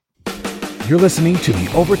You're listening to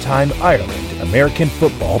the Overtime Ireland American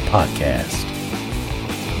Football Podcast.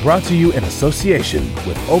 Brought to you in association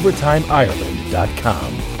with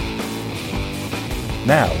OvertimeIreland.com.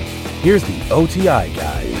 Now, here's the OTI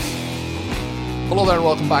guys. Hello there and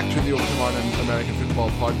welcome back to the Overtime Ireland American Football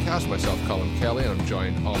Podcast. Myself, Colin Kelly, and I'm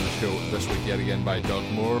joined on the show this week yet again by Doug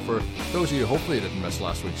Moore. For those of you who hopefully didn't miss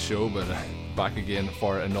last week's show, but back again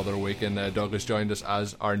for another week, and Doug has joined us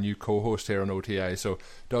as our new co-host here on OTI. So,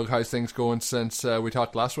 Doug, how's things going since we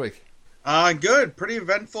talked last week? Good, pretty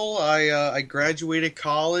eventful. I graduated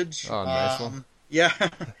college. Oh, nice one. Yeah,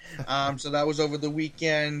 so that was over the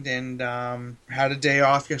weekend, and had a day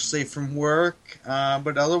off yesterday from work.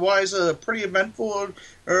 But otherwise, pretty eventful,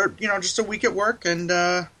 or just a week at work, and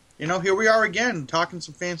here we are again talking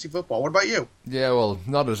some fantasy football. What about you? Yeah, well,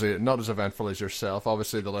 not as eventful as yourself.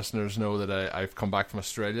 Obviously, the listeners know that I've come back from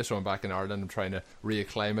Australia, so I'm back in Ireland. I'm trying to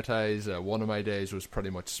reacclimatise. One of my days was pretty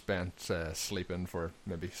much spent sleeping for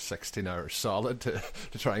maybe 16 hours solid to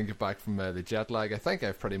try and get back from the jet lag. I think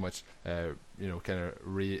I've pretty much kind of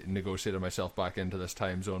renegotiated myself back into this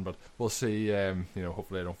time zone, but we'll see.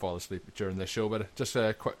 Hopefully I don't fall asleep during this show. But just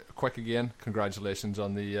quick again, congratulations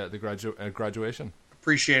on the graduation.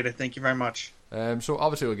 Appreciate it. Thank you very much. So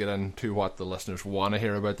obviously we'll get into what the listeners want to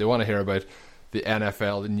hear about. They want to hear about the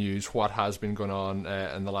NFL, the news, what has been going on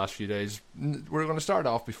in the last few days. We're going to start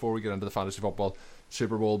off before we get into the fantasy football.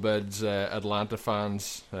 Super Bowl bids, Atlanta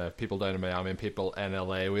fans, people down in Miami and people in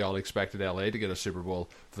LA. We all expected LA to get a Super Bowl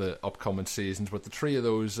for the upcoming seasons. But the three of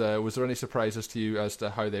those, was there any surprises to you as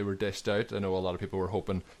to how they were dished out? I know a lot of people were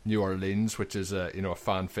hoping New Orleans, which is a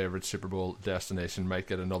fan favourite Super Bowl destination, might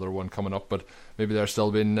get another one coming up. But maybe they're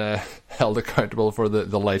still being held accountable for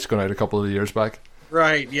the lights going out a couple of years back.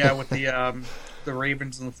 Right, yeah, with the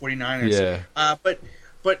Ravens and the 49ers. Yeah.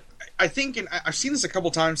 But I think, and I've seen this a couple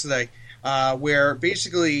times today, where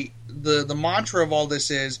basically the mantra of all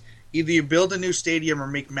this is either you build a new stadium or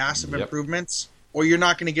make massive improvements, or you're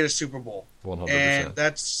not going to get a Super Bowl. 100%. And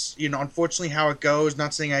that's unfortunately how it goes.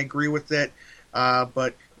 Not saying I agree with it,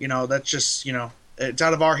 but that's just it's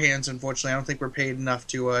out of our hands. Unfortunately, I don't think we're paid enough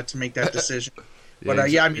to make that decision. But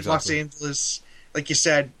exactly. Los Angeles, like you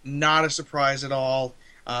said, not a surprise at all.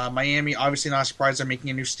 Miami, obviously not a surprise. They're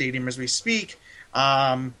making a new stadium as we speak.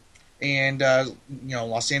 And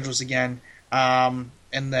Los Angeles again, and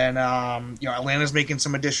then Atlanta's making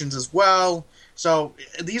some additions as well. So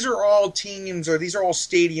these are all teams, or these are all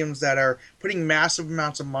stadiums that are putting massive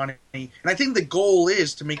amounts of money. And I think the goal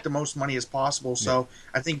is to make the most money as possible. So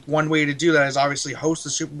I think one way to do that is obviously host the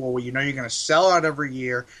Super Bowl, where you're going to sell out every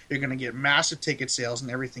year. You're going to get massive ticket sales and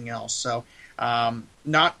everything else. So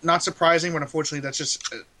not surprising, but unfortunately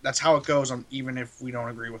that's how it goes, even if we don't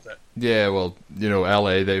agree with it. Yeah, well,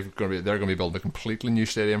 LA, they're going to be building a completely new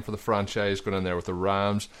stadium for the franchise, going in there with the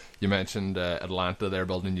Rams. You mentioned Atlanta, they're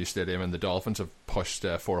building a new stadium, and the Dolphins have pushed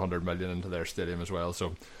 $400 million into their stadium as well.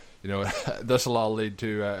 So this will all lead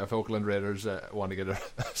to if Oakland Raiders want to get a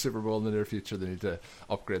Super Bowl in the near future, they need to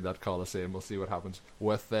upgrade that Coliseum. We'll see what happens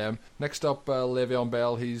with them. Next up, Le'Veon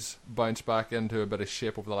Bell. He's bounced back into a bit of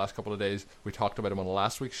shape over the last couple of days. We talked about him on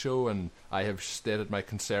last week's show, and I have stated my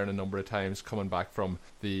concern a number of times coming back from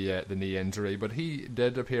the knee injury. But he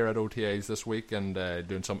did appear at OTAs this week and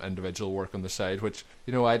doing some individual work on the side, which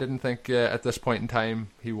I didn't think at this point in time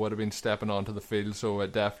he would have been stepping onto the field. So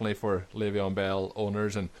definitely for Le'Veon Bell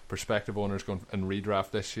owners and prospective owners going and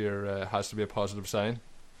redraft this year has to be a positive sign.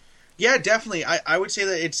 Yeah, definitely. I would say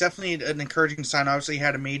that it's definitely an encouraging sign. Obviously, he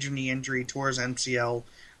had a major knee injury, tore his MCL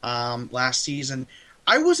last season.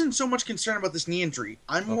 I wasn't so much concerned about this knee injury.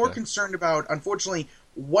 I'm more concerned about, unfortunately,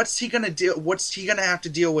 what's he going to have to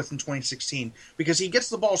deal with in 2016, because he gets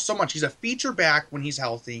the ball so much. He's a feature back when he's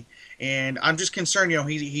healthy, and I'm just concerned.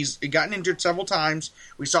 He's gotten injured several times.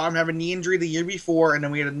 We saw him have a knee injury the year before, and then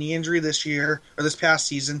we had a knee injury this year, or this past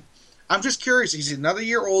season. I'm just curious. He's another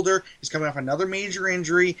year older. He's coming off another major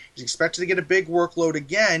injury. He's expected to get a big workload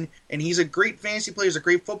again, and he's a great fantasy player. He's a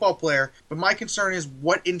great football player. But my concern is,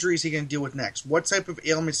 what injury is he going to deal with next? What type of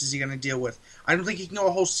ailments is he going to deal with? I don't think he can go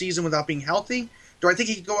a whole season without being healthy. Do I think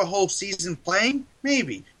he could go a whole season playing?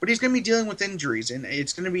 Maybe. But he's going to be dealing with injuries, and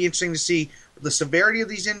it's going to be interesting to see the severity of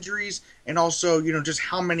these injuries, and also, just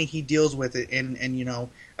how many he deals with it, and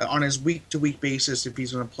on his week-to-week basis, if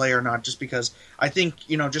he's going to play or not. Just because I think,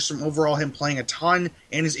 just from overall him playing a ton,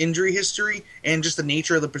 and his injury history, and just the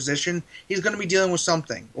nature of the position, he's going to be dealing with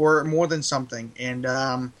something, or more than something. And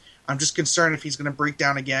I'm just concerned if he's going to break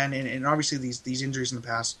down again, and obviously these injuries in the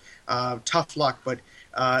past, tough luck, but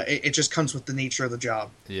it just comes with the nature of the job.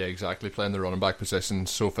 Yeah, exactly. Playing the running back position,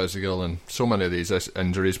 so physical, and so many of these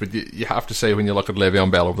injuries. But you have to say, when you look at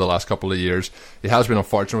Le'Veon Bell over the last couple of years, he has been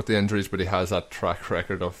unfortunate with the injuries, but he has that track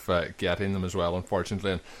record of getting them as well,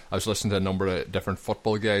 unfortunately. And I was listening to a number of different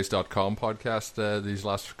footballguys.com podcasts these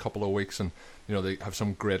last couple of weeks, and they have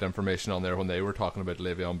some great information on there when they were talking about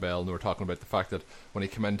Le'Veon Bell, and they were talking about the fact that when he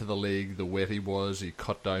came into the league, the weight he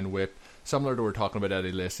cut down weight, similar to what we're talking about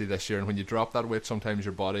Eddie Lacy this year. And when you drop that weight, sometimes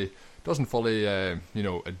your body doesn't fully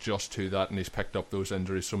adjust to that, and he's picked up those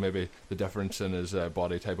injuries. So maybe the difference in his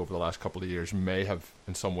body type over the last couple of years may have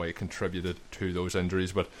in some way contributed to those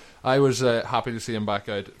injuries. But I was happy to see him back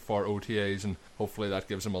out for OTAs, and hopefully that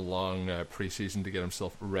gives him a long pre-season to get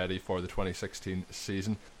himself ready for the 2016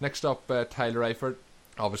 season. Next up, Tyler Eifert.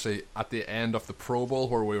 Obviously, at the end of the Pro Bowl,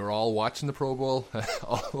 where we were all watching the Pro Bowl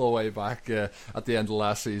all the way back at the end of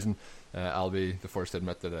last season, I'll be the first to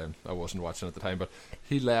admit that I wasn't watching at the time, but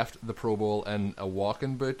he left the Pro Bowl in a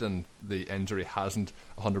walking boot, and the injury hasn't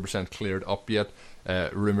 100% cleared up yet.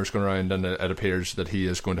 Rumours going around, and it appears that he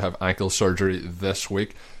is going to have ankle surgery this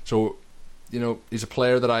week. So, he's a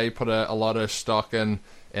player that I put a lot of stock in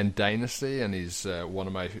Dynasty, and he's one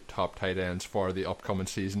of my top tight ends for the upcoming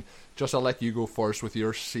season. Just I'll let you go first with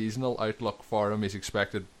your seasonal outlook for him. He's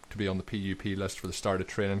expected to be on the PUP list for the start of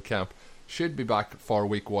training camp. Should be back for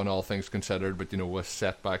week 1, all things considered, but with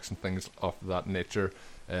setbacks and things of that nature,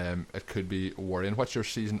 it could be worrying. What's your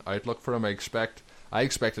season outlook for him? I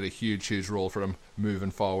expected a huge role for him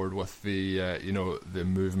moving forward with the the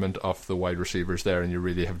movement of the wide receivers there, and you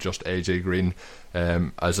really have just AJ Green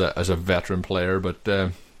as a veteran player. But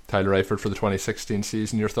Tyler Eifert for the 2016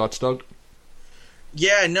 season, your thoughts, Doug?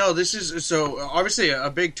 Yeah, no, this is so obviously a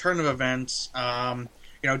big turn of events.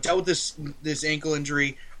 Dealt with this ankle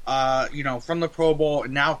injury, from the Pro Bowl,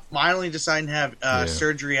 and now finally deciding to have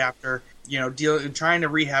surgery after trying to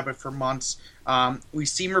rehab it for months. We've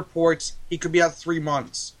seen reports he could be out 3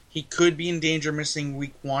 months. He could be in danger of missing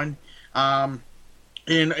week 1.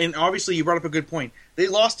 And obviously you brought up a good point. They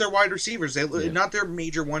lost their wide receivers. Not their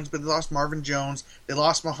major ones, but they lost Marvin Jones. They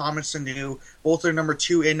lost Mohamed Sanu, both their number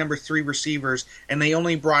 2 and number 3 receivers, and they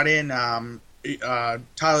only brought in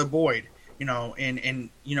Tyler Boyd. And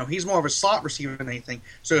he's more of a slot receiver than anything.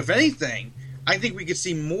 So if anything, I think we could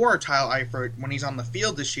see more Tyler Eifert when he's on the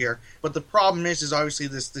field this year. But the problem is obviously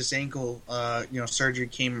this ankle surgery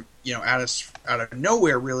came out of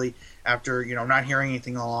nowhere really after not hearing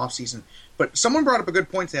anything all offseason. But someone brought up a good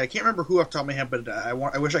point today. I can't remember who off the top of my head, but I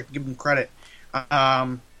wish I could give them credit.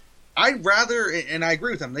 I'd rather, and I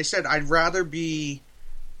agree with them. They said I'd rather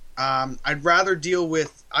deal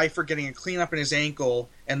with Eifert getting a cleanup in his ankle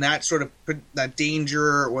and that sort of that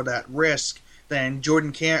danger or that risk than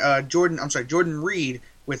Jordan Reed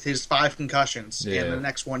with his 5 concussions and the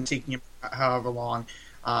next one taking him however long.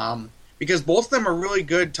 Because both of them are really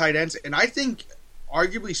good tight ends, and I think,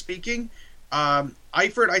 arguably speaking,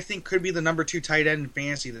 Eifert I think could be the number 2 tight end in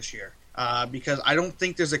fantasy this year. Because I don't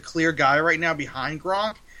think there's a clear guy right now behind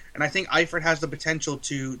Gronk. And I think Eifert has the potential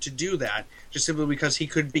to do that, just simply because he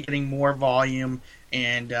could be getting more volume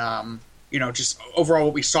and, just overall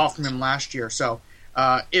what we saw from him last year. So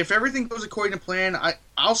if everything goes according to plan,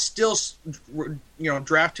 I'll still,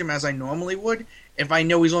 draft him as I normally would if I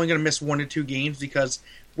know he's only going to miss 1 to 2 games, because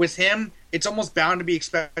with him, it's almost bound to be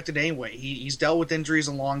expected anyway. He's dealt with injuries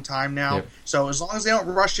a long time now. Yep. So as long as they don't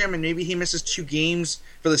rush him and maybe he misses 2 games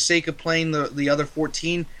for the sake of playing the other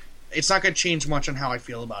 14, it's not going to change much on how I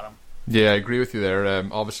feel about him. Yeah, I agree with you there.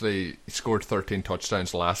 Obviously, he scored 13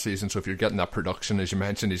 touchdowns last season, so if you're getting that production, as you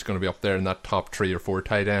mentioned, he's going to be up there in that top 3 or 4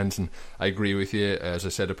 tight ends, and I agree with you. As I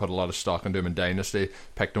said, I put a lot of stock into him in Dynasty,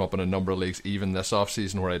 picked him up in a number of leagues, even this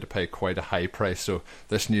offseason, where I had to pay quite a high price, so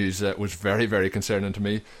this news was very, very concerning to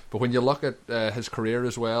me. But when you look at his career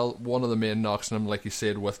as well, one of the main knocks on him, like you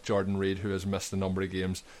said, with Jordan Reed, who has missed a number of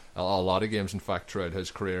games, a lot of games, in fact, throughout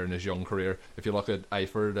his career and his young career. If you look at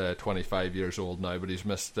Eifert, 25 years old now, but he's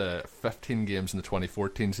missed 15 games in the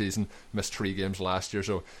 2014 season, missed 3 games last year.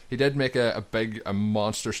 So he did make a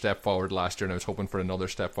monster step forward last year, and I was hoping for another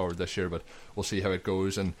step forward this year, but we'll see how it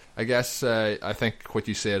goes. And I guess I think what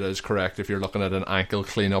you said is correct. If you're looking at an ankle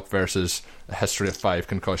cleanup versus a history of 5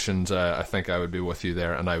 concussions, I think I would be with you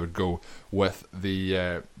there, and I would go with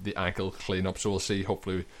the ankle cleanup. So we'll see.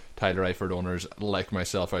 Hopefully Tyler Eifert owners like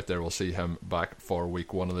myself out there will see him back for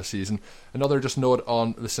week 1 of the season. Another just note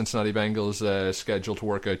on the Cincinnati Bengals schedule to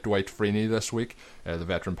work out Dwight Freeney this week, the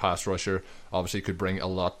veteran pass rusher. Obviously could bring a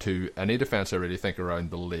lot to any defence, I really think,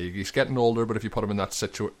 around the league. He's getting older, but if you put him in that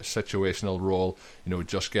situational role,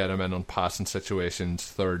 just get him in on passing situations,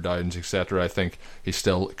 third downs, etc., I think he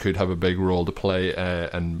still could have a big role role to play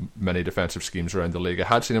in many defensive schemes around the league. I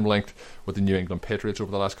had seen him linked with the New England Patriots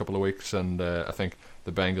over the last couple of weeks, and I think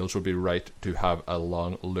the Bengals would be right to have a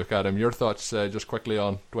long look at him. Your thoughts just quickly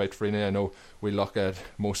on Dwight Freeney? I know we look at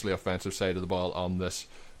mostly offensive side of the ball on this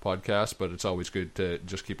podcast, but it's always good to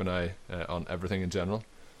just keep an eye on everything in general.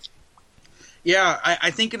 Yeah,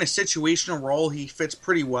 I think in a situational role, he fits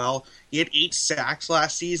pretty well. He had 8 sacks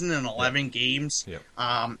last season in 11 games.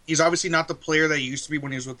 Yep. He's obviously not the player that he used to be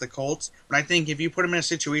when he was with the Colts, but I think if you put him in a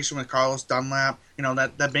situation with Carlos Dunlap,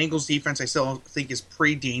 that Bengals defense I still think is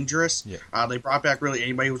pretty dangerous. Yeah. They brought back really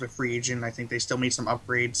anybody who was a free agent. I think they still made some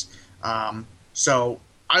upgrades. So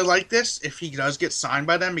I like this if he does get signed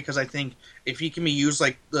by them, because I think if he can be used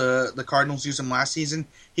like the Cardinals used him last season,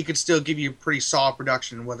 he could still give you pretty solid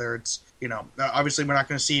production, whether it's, obviously we're not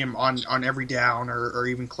going to see him on every down or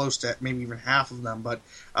even close to maybe even half of them, but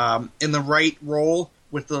in the right role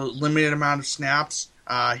with the limited amount of snaps,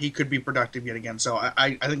 he could be productive yet again. So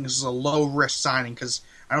I think this is a low-risk signing, because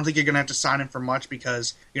I don't think you're going to have to sign him for much,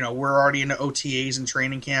 because, we're already into OTAs and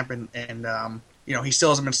training camp, and he still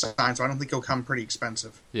hasn't been signed, so I don't think he'll come pretty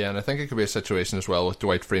expensive. Yeah, and I think it could be a situation as well with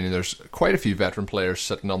Dwight Freeney. There's quite a few veteran players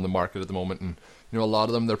sitting on the market at the moment, and a lot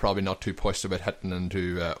of them, they're probably not too pushed about hitting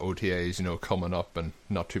into OTAs, coming up, and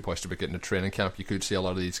not too pushed about getting a training camp. You could see a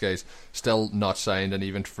lot of these guys still not signed, and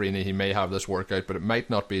even Freeney, he may have this workout, but it might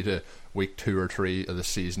not be to week 2 or 3 of the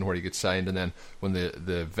season where he gets signed, and then when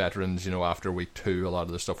the veterans, after week 2, a lot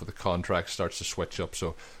of the stuff with the contract starts to switch up,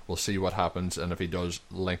 so we'll see what happens, and if he does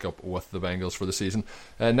link up with the Bengals for the season.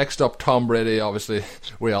 Next up, Tom Brady. Obviously,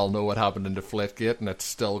 we all know what happened in Deflategate, and it's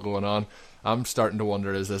still going on. I'm starting to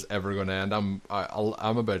wonder, is this ever going to end? I'm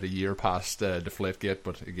about a year past Deflategate,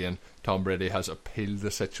 but again, Tom Brady has appealed the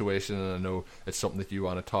situation, and I know it's something that you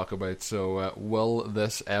want to talk about. So, will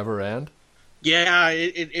this ever end? Yeah,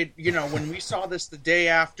 it when we saw this the day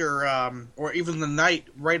after, or even the night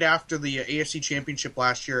right after the AFC Championship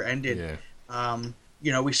last year ended,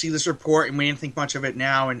 we see this report and we didn't think much of it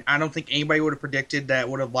now, and I don't think anybody would have predicted that it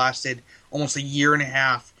would have lasted almost a year and a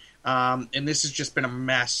half. And this has just been a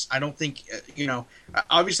mess. I don't think,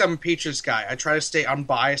 obviously I'm a Patriots guy. I try to stay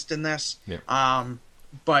unbiased in this. Yeah.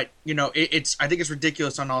 But, I think it's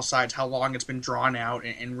ridiculous on all sides how long it's been drawn out.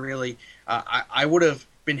 And really, I would have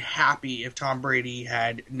been happy if Tom Brady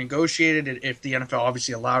had negotiated it, if the NFL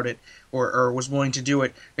obviously allowed it or was willing to do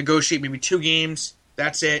it. Negotiate maybe 2 games.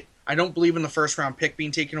 That's it. I don't believe in the first round pick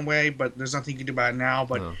being taken away, but there's nothing you can do about it now.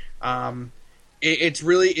 But, no. It's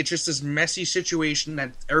just this messy situation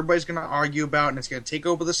that everybody's going to argue about, and it's going to take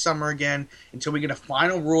over the summer again until we get a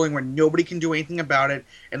final ruling where nobody can do anything about it.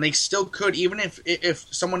 And they still could, even if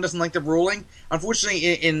someone doesn't like the ruling. Unfortunately,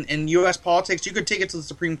 in U.S. politics, you could take it to the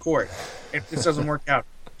Supreme Court if this doesn't work out.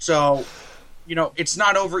 So, it's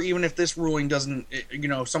not over even if this ruling doesn't,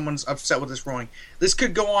 if someone's upset with this ruling. This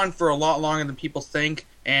could go on for a lot longer than people think,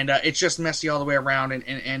 and it's just messy all the way around.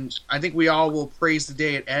 And I think we all will praise the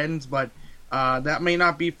day it ends, but that may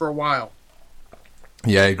not be for a while.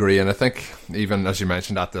 Yeah, I agree, and I think even as you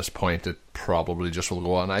mentioned at this point, it probably just will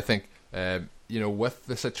go on. I think with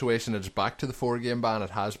the situation, it's back to the 4-game ban. It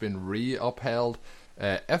has been re-upheld.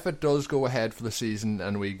 If it does go ahead for the season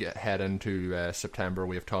and we head into September,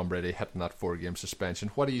 we have Tom Brady hitting that 4-game suspension.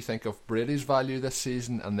 What do you think of Brady's value this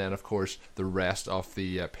season, and then of course the rest of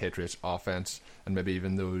the Patriots offense, and maybe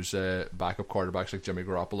even those backup quarterbacks like Jimmy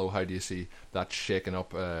Garoppolo? How do you see that shaking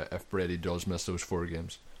up if Brady does miss those 4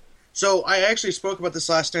 games? So I actually spoke about this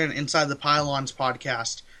last night Inside the Pylons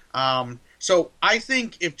podcast. So I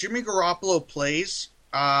think if Jimmy Garoppolo plays,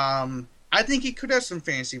 I think he could have some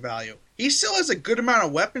fantasy value. He still has a good amount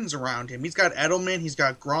of weapons around him. He's got Edelman, he's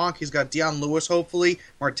got Gronk, he's got Deion Lewis, hopefully,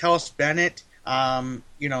 Martellus Bennett. A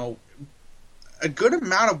good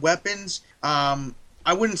amount of weapons. I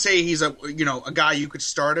wouldn't say he's a guy you could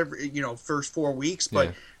start every first 4 weeks,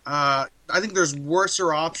 but I think there's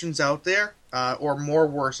worser options out there, or more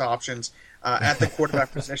worse options at the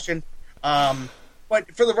quarterback position.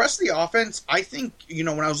 But for the rest of the offense, I think, when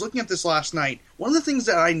I was looking at this last night, one of the things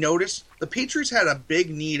that I noticed, the Patriots had a big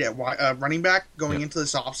need at running back going into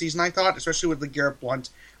this offseason, I thought, especially with LeGarrette Blount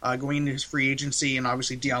going into his free agency, and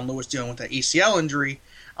obviously Deion Lewis dealing with that ACL injury.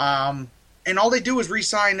 And all they do is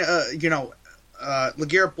re-sign,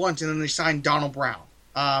 LeGarrette Blount, and then they sign Donald Brown.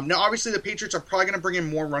 Now, obviously, the Patriots are probably going to bring in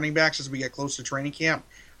more running backs as we get close to training camp,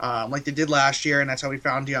 like they did last year, and that's how we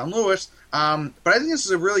found Deion Lewis. But I think this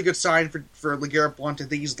is a really good sign for LeGarrette Blount. I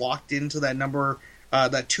think he's locked into that number,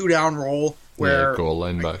 that 2-down role where goal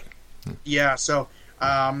line back. Yeah, so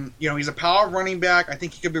He's a power running back. I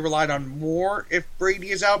think he could be relied on more if Brady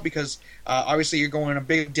is out because obviously you're going a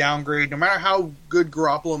big downgrade. No matter how good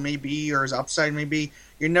Garoppolo may be or his upside may be,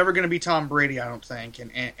 you're never going to be Tom Brady, I don't think.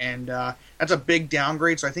 And that's a big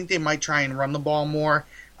downgrade, so I think they might try and run the ball more.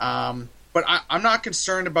 But I'm not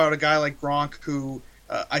concerned about a guy like Gronk who,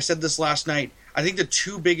 I said this last night, I think the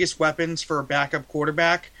two biggest weapons for a backup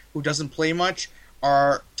quarterback who doesn't play much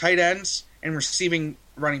are tight ends and receiving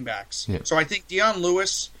running backs. Yeah. So I think Dion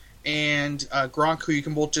Lewis and Gronk, who you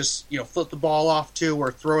can both just flip the ball off to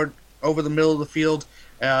or throw it over the middle of the field,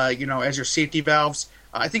 as your safety valves.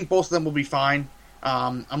 I think both of them will be fine.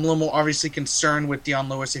 I'm a little more obviously concerned with Dion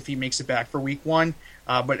Lewis if he makes it back for week 1,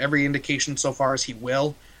 but every indication so far is he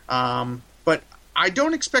will. But I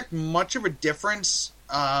don't expect much of a difference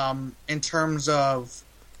in terms of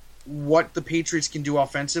what the Patriots can do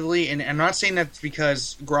offensively. And I'm not saying that's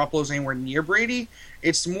because Garoppolo's anywhere near Brady.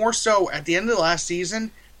 It's more so at the end of the last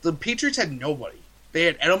season, the Patriots had nobody. They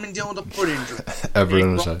had Edelman dealing with a foot injury.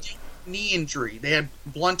 Everyone was out. Knee injury. They had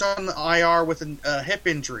Blunt on the IR with a hip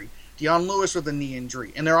injury. Dion Lewis with a knee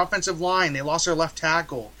injury. And their offensive line, they lost their left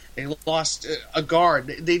tackle. They lost a guard.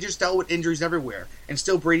 They just dealt with injuries everywhere. And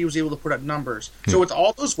still Brady was able to put up numbers. So with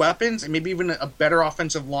all those weapons, and maybe even a better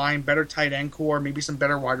offensive line, better tight end core, maybe some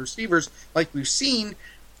better wide receivers like we've seen,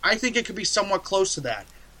 I think it could be somewhat close to that.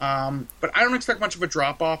 But I don't expect much of a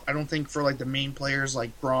drop-off. I don't think for like the main players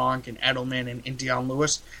like Gronk and Edelman and Dion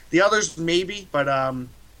Lewis. The others, maybe, but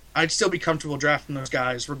I'd still be comfortable drafting those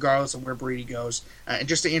guys regardless of where Brady goes. And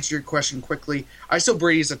just to answer your question quickly, I still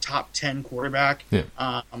Brady's a top 10 quarterback.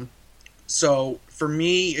 Yeah. So for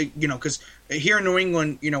me, because here in New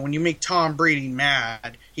England, when you make Tom Brady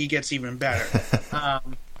mad, he gets even better.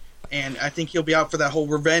 And I think he'll be out for that whole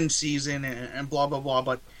revenge season and blah, blah, blah.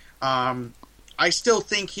 But I still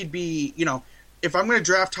think he'd be, if I'm going to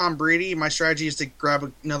draft Tom Brady, my strategy is to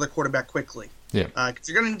grab another quarterback quickly. Yeah. Because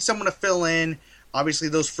you're going to need someone to fill in, obviously,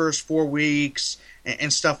 those first 4 weeks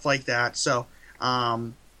and stuff like that. So,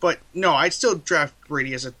 but no, I'd still draft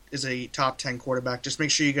Brady as a top 10 quarterback. Just make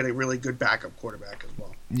sure you get a really good backup quarterback as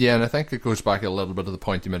well. Yeah, and I think it goes back a little bit to the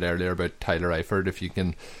point you made earlier about Tyler Eifert. If you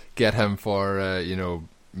can get him for,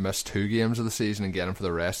 miss 2 games of the season and get him for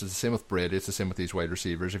the rest. It's the same with Brady. It's the same with these wide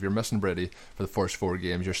receivers. If you're missing Brady for the first 4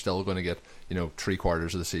 games, you're still going to get 3/4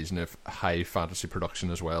 of the season of high fantasy production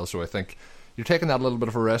as well. So I think you're taking that a little bit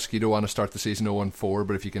of a risk. You don't want to start the season 0-4,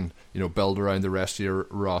 but if you can build around the rest of your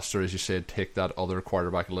roster, as you said, take that other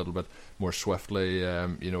quarterback a little bit more swiftly,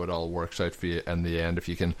 it all works out for you in the end if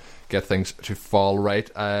you can get things to fall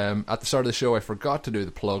right. At the start of the show, I forgot to do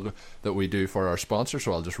the plug that we do for our sponsor,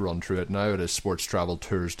 so I'll just run through it now. It is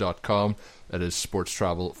sportstraveltours.com. It is sports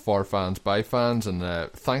travel for fans by fans,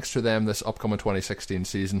 and thanks to them this upcoming 2016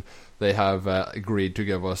 season, they have agreed to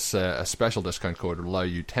give us a special discount code to allow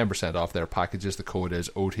you 10% off their packages. The code is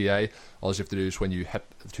OTA. All you have to do is when you hit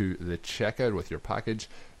to the checkout with your package,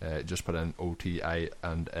 just put in OTA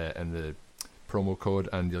and in the promo code,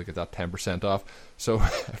 and you'll get that 10% off. So I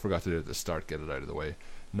forgot to do it at the start, get it out of the way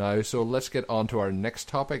now. So let's get on to our next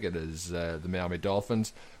topic. It is the Miami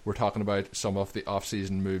Dolphins. We're talking about some of the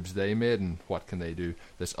off-season moves they made and what can they do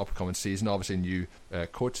this upcoming season. Obviously, new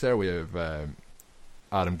coach there. We have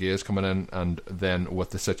Adam Gase coming in, and then with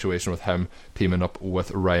the situation with him teaming up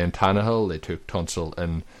with Ryan Tannehill, they took Tunsil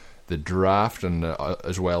in the draft, and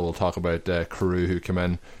as well we'll talk about Carew, who came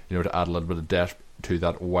in to add a little bit of depth to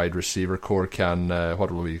that wide receiver core.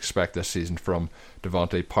 What will we expect this season from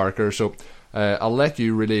Devontae Parker? So I'll let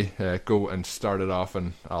you really go and start it off,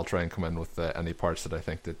 and I'll try and come in with any parts that I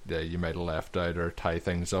think that you might have left out or tie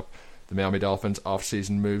things up. The Miami Dolphins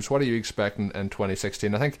off-season moves. What are you expecting in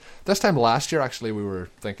 2016? I think this time last year, actually, we were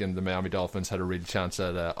thinking the Miami Dolphins had a real chance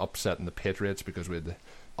at upsetting the Patriots because we had the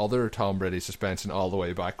other Tom Brady suspension all the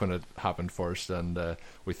way back when it happened first, and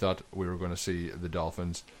we thought we were going to see the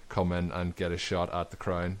Dolphins come in and get a shot at the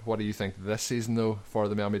crown. What do you think this season, though, for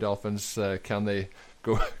the Miami Dolphins? Can they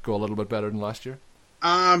go a little bit better than last year?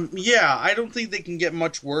 Yeah, I don't think they can get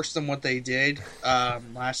much worse than what they did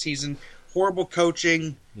last season. Horrible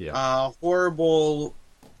coaching, horrible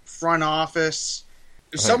front office.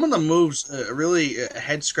 Some of the moves really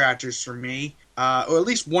head scratchers for me, or at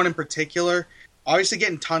least one in particular. Obviously,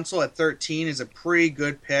 getting Tunsil at 13 is a pretty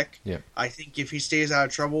good pick. Yeah. I think if he stays out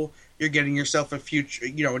of trouble, you're getting yourself a future, a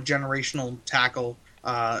generational tackle,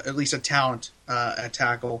 at least a talent at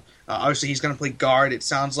tackle. Obviously, he's going to play guard, it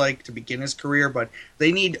sounds like, to begin his career, but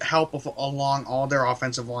they need help along all their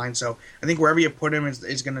offensive line. So I think wherever you put him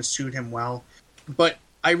is going to suit him well. But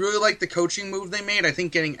I really like the coaching move they made. I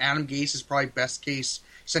think getting Adam Gase is probably best case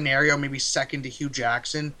scenario, maybe second to Hugh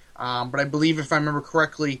Jackson. But I believe, if I remember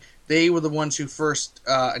correctly, they were the ones who first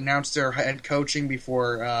announced their head coaching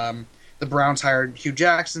before the Browns hired Hugh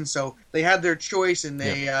Jackson. So they had their choice, and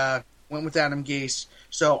they went with Adam Gase.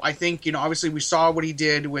 So I think, obviously we saw what he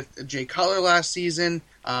did with Jay Cutler last season.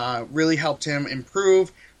 Really helped him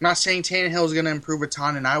improve. I'm not saying Tannehill is going to improve a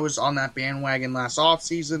ton, and I was on that bandwagon last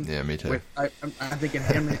offseason. Yeah, me too. I'm thinking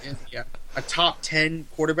him as a top 10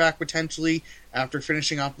 quarterback potentially after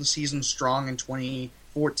finishing off the season strong in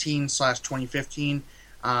 2014/2015.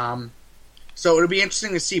 So it'll be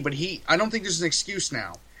interesting to see, but I don't think there's an excuse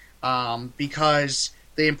now because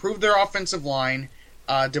they improved their offensive line.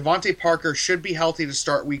 Devontae Parker should be healthy to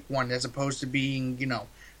start week 1 as opposed to being,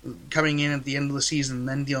 coming in at the end of the season and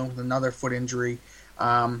then dealing with another foot injury.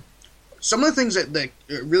 Some of the things that are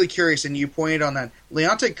really curious, and you pointed on that,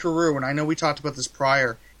 Leonte Carroo, and I know we talked about this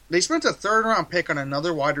prior, they spent a 3rd-round pick on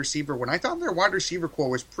another wide receiver when I thought their wide receiver core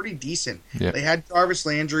was pretty decent. Yeah. They had Jarvis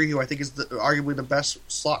Landry, who I think is arguably the best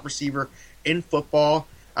slot receiver in football.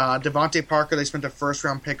 Devontae Parker, they spent a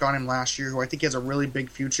 1st-round pick on him last year, who I think has a really big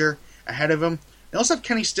future ahead of him. They also have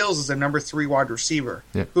Kenny Stills as their number 3 wide receiver,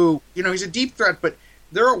 who, he's a deep threat, but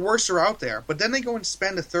there are worse out there. But then they go and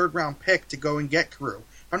spend a 3rd-round pick to go and get Carroo.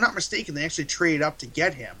 If I'm not mistaken, they actually traded up to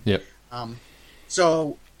get him. Yep.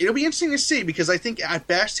 So it'll be interesting to see because I think at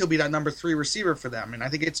best he'll be that number 3 receiver for them. And I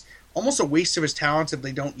think it's almost a waste of his talents if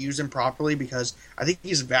they don't use him properly because I think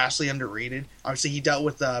he's vastly underrated. Obviously, he dealt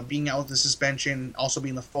with being out with the suspension, also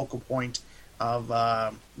being the focal point of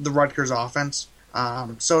the Rutgers offense.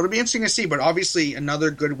 So it'll be interesting to see, but obviously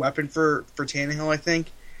another good weapon for Tannehill, I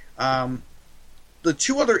think. The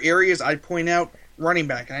 2 other areas I'd point out, running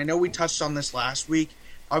back, and I know we touched on this last week.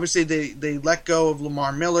 Obviously, they let go of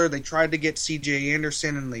Lamar Miller. They tried to get C.J.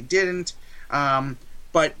 Anderson, and they didn't.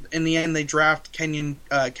 But in the end, they draft Kenyon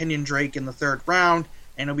Drake in the 3rd round,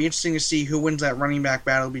 and it'll be interesting to see who wins that running back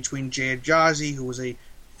battle between Jay Ajayi, who was a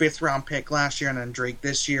 5th-round pick last year, and then Drake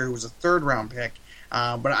this year, who was a 3rd-round pick.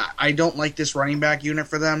 But I don't like this running back unit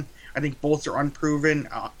for them. I think both are unproven.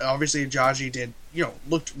 Obviously, Ajayi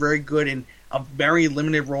looked very good in a very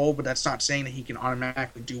limited role, but that's not saying that he can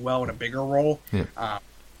automatically do well in a bigger role. Yeah.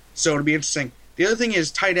 So it'll be interesting. The other thing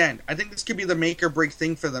is tight end. I think this could be the make or break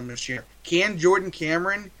thing for them this year. Can Jordan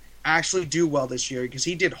Cameron actually do well this year? Because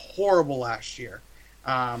he did horrible last year.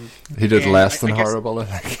 He did less than horrible, I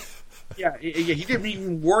think. Yeah, he did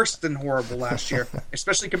even worse than horrible last year,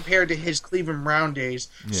 especially compared to his Cleveland Brown days.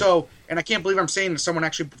 Yeah. So, and I can't believe I'm saying that someone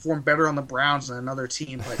actually performed better on the Browns than another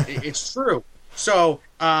team, but it's true. So,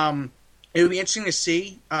 it would be interesting to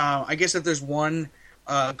see. I guess if there's one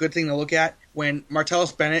good thing to look at, when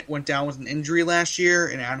Martellus Bennett went down with an injury last year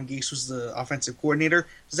and Adam Gase was the offensive coordinator,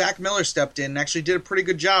 Zach Miller stepped in and actually did a pretty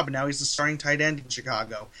good job, and now he's the starting tight end in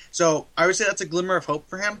Chicago. So I would say that's a glimmer of hope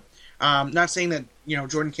for him. Not saying that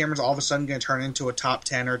Jordan Cameron's all of a sudden going to turn into a top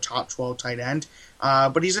 10 or top 12 tight end,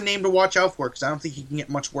 but he's a name to watch out for because I don't think he can get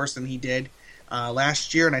much worse than he did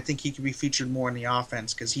last year, and I think he could be featured more in the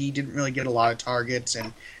offense because he didn't really get a lot of targets,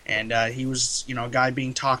 and he was a guy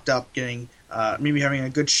being talked up, getting maybe having a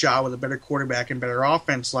good shot with a better quarterback and better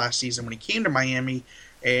offense last season when he came to Miami,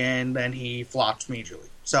 and then he flopped majorly.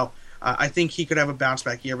 So I think he could have a bounce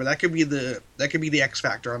back year, but that could be the X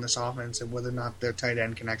factor on this offense and whether or not their tight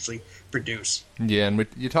end can actually produce. Yeah, and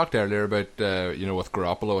you talked earlier about with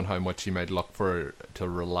Garoppolo and how much he might look to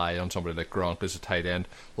rely on somebody like Gronk as a tight end.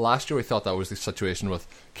 Last year we thought that was the situation with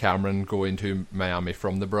Cameron going to Miami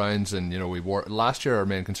from the Browns, and last year our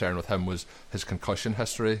main concern with him was his concussion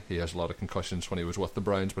history. He has a lot of concussions when he was with the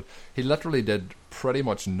Browns, but he literally did pretty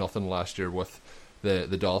much nothing last year with the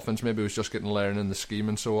Dolphins. Maybe it was just getting learning the scheme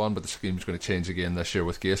and so on, but the scheme's going to change again this year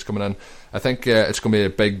with Gase coming in. I think it's going to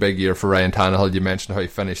be a big year for Ryan Tannehill. You mentioned how he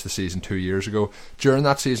finished the season 2 years ago. During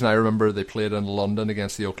that season, I remember they played in London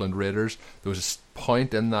against the Oakland Raiders. There was a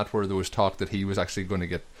point in that where there was talk that he was actually going to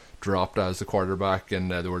get dropped as the quarterback,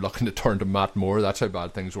 and they were looking to turn to Matt Moore. That's how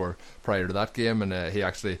bad things were prior to that game, and he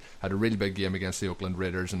actually had a really big game against the Oakland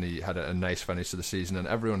Raiders, and he had a nice finish to the season, and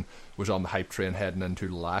everyone was on the hype train heading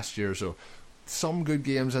into last year. So some good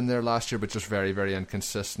games in there last year, but just very, very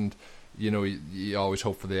inconsistent. You always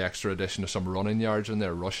hope for the extra addition of some running yards in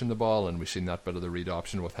there, rushing the ball, and we've seen that bit of the read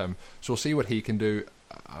option with him. So we'll see what he can do.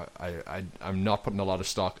 I'm not putting a lot of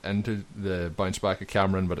stock into the bounce back of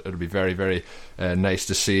Cameron, but it'll be very, very nice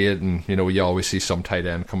to see it. And you always see some tight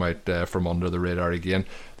end come out from under the radar again.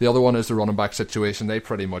 The other one is the running back situation. They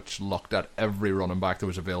pretty much looked at every running back that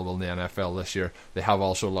was available in the NFL this year. They have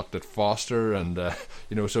also looked at Foster, and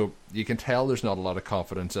so you can tell there's not a lot of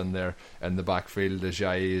confidence in there in the backfield.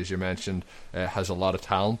 Ajayi, as you mentioned, has a lot of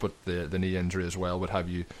talent, but the knee injury as well would have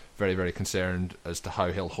you very, very concerned as to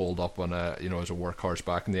how he'll hold up on as a workhorse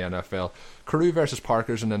back in the NFL. Carew versus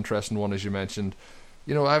Parker is an interesting one, as you mentioned.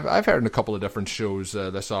 I've heard in a couple of different shows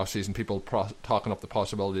this offseason people talking up the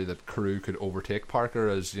possibility that Carew could overtake Parker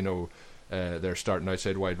as, they're starting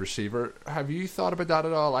outside wide receiver. Have you thought about that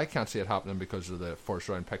at all? I can't see it happening because of the first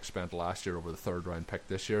round pick spent last year over the third round pick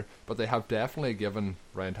this year, but they have definitely given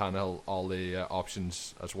Ryan Tannehill all the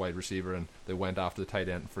options as wide receiver, and they went after the tight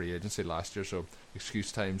end in free agency last year, so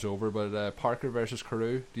excuse time's over. But Parker versus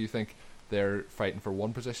Carew, do you think they're fighting for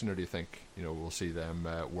one position, or do you think we'll see them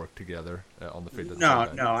work together on the field? No,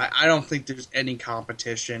 I don't think there's any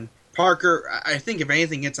competition. Parker, I think if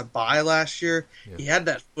anything, gets a bye last year. Yeah. He had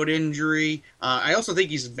that foot injury. I also think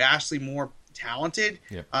he's vastly more talented.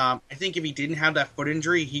 Yeah. I think if he didn't have that foot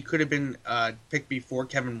injury, he could have been picked before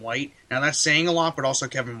Kevin White. Now that's saying a lot, but also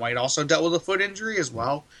Kevin White also dealt with a foot injury as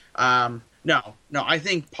well. No, I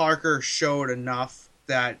think Parker showed enough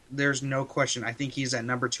that there's no question. I think he's that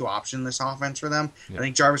number 2 option in this offense for them. Yeah. I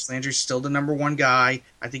think Jarvis Landry's still the number 1 guy.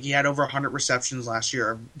 I think he had over 100 receptions last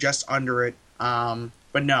year, just under it.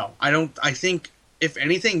 But no, I don't. I think if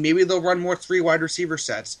anything, maybe they'll run more 3 wide receiver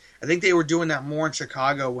sets. I think they were doing that more in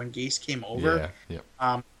Chicago when Gase came over.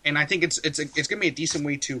 Yeah. And I think it's going to be a decent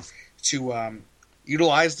way to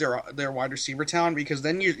utilize their wide receiver talent, because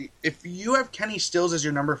then if you have Kenny Stills as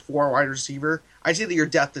your number 4 wide receiver, I'd say that your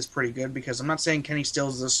depth is pretty good, because I'm not saying Kenny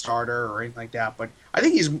Stills is a starter or anything like that, but I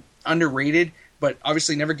think he's underrated, but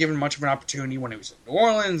obviously never given much of an opportunity when he was in New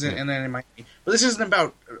Orleans and then in Miami. But this isn't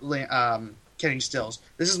about Kenny Stills.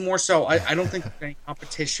 This is more so, I don't think there's any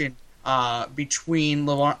competition between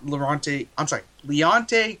Leonte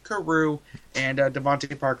Carew and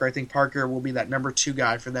Devontae Parker. I think Parker will be that number 2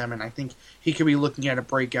 guy for them, and I think he could be looking at a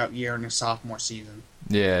breakout year in his sophomore season.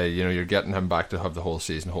 Yeah, you're getting him back to have the whole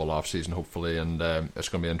off season, hopefully, and it's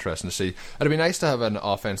going to be interesting to see. It'd be nice to have an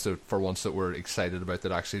offense that, for once, that we're excited about,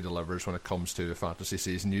 that actually delivers when it comes to a fantasy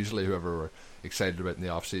season. Usually, whoever we're excited about in the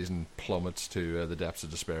off season plummets to the depths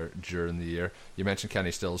of despair during the year. You mentioned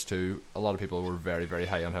Kenny Stills too. A lot of people were very, very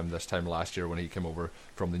high on him this time last year when he came over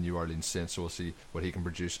from the New Orleans Saints, so we'll see what he can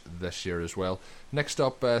produce this year as well. Next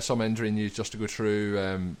up, some injury news just to go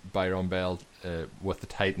through. Byron Bell with the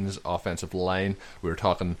Titans offensive line.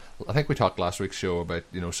 I think we talked last week's show about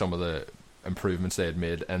some of the improvements they had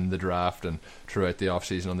made in the draft and throughout the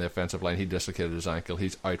offseason on the offensive line. He dislocated his ankle.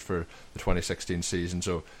 He's out for the 2016 season,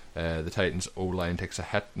 so the Titans O-line takes a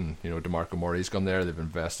hit, and DeMarco Murray's gone there. They've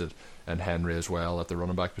invested in Henry as well at the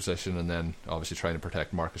running back position, and then obviously trying to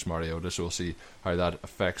protect Marcus Mariota, so we'll see how that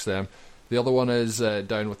affects them. The other one is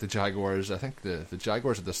down with the Jaguars. I think the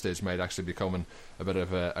Jaguars at this stage might actually be becoming a bit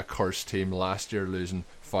of a cursed team. Last year losing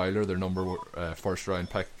Fowler, their number first round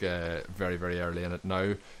pick, very, very early in it.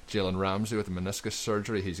 Now Jalen Ramsey with the meniscus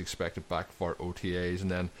surgery, he's expected back for OTAs, and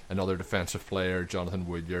then another defensive player, Jonathan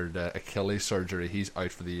Woodyard, Achilles surgery, he's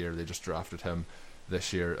out for the year. They just drafted him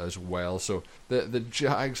this year as well. So the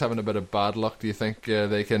Jags having a bit of bad luck. Do you think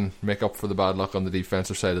they can make up for the bad luck on the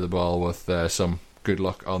defensive side of the ball with some good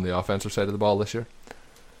luck on the offensive side of the ball this year?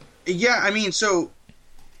 Yeah, I mean,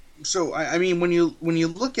 I mean, when you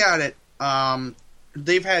look at it,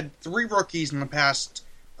 they've had 3 rookies in the past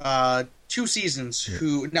 2 seasons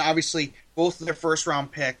who, now obviously both of their first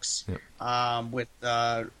round picks, with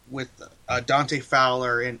Dante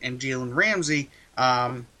Fowler and Jalen Ramsey,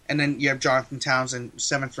 and then you have Jonathan Townsend,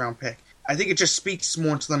 7th round pick. I think it just speaks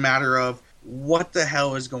more to the matter of what the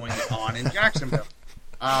hell is going on in Jacksonville.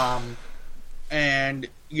 And,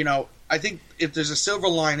 I think if there's a silver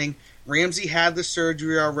lining, Ramsey had the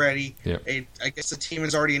surgery already. Yep. I guess the team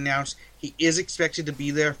has already announced he is expected to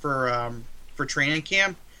be there for training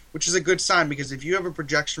camp, which is a good sign, because if you have a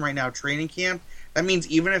projection right now, training camp, that means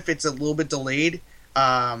even if it's a little bit delayed,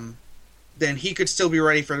 then he could still be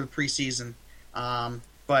ready for the preseason.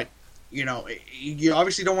 But, you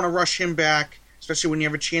obviously don't want to rush him back, especially when you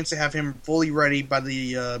have a chance to have him fully ready by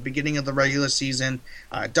the beginning of the regular season.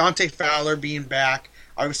 Dante Fowler being back,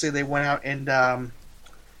 obviously they went out and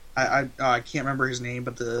I can't remember his name,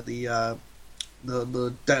 but the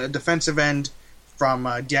defensive end from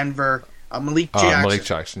Denver, Malik Jackson. Malik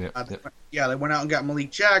Jackson, yeah. They went out and got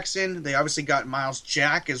Malik Jackson. They obviously got Miles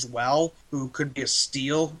Jack as well, who could be a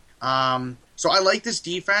steal. So I like this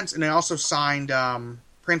defense, and they also signed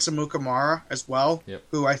Prince Amukamara as well,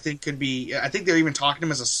 who I think could be. I think they're even talking to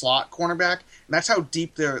him as a slot cornerback, and that's how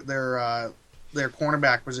deep their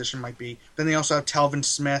cornerback position might be. Then they also have Telvin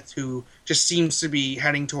Smith, who just seems to be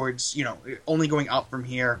heading towards only going up from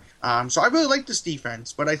here. So I really like this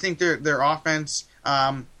defense, but I think their offense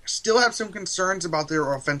still have some concerns about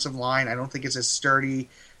their offensive line. I don't think it's as sturdy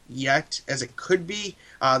yet as it could be.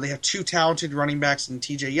 They have two talented running backs in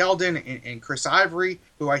T.J. Yeldon and Chris Ivory,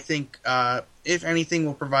 who I think, if anything,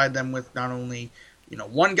 will provide them with not only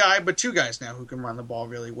one guy but two guys now who can run the ball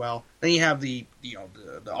really well. Then you have the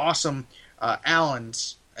awesome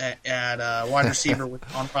Allens at wide receiver with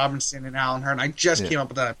Don Robinson and Alan Hearn. I just came up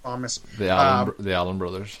with that, I promise. The Allen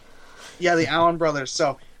brothers. Yeah, the Allen brothers.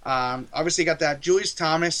 So obviously you got that. Julius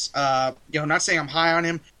Thomas, not saying I'm high on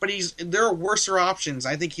him, but there are worser options.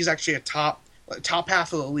 I think he's actually a top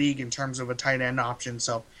half of the league in terms of a tight end option.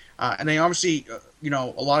 So and then obviously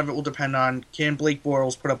a lot of it will depend on, can Blake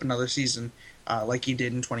Bortles put up another season like he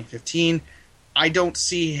did in 2015. I don't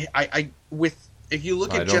see if you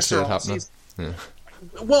look at just their offseason. Yeah.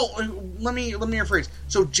 Well, let me rephrase.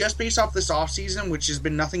 So just based off this offseason, which has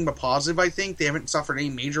been nothing but positive, I think they haven't suffered any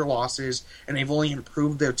major losses and they've only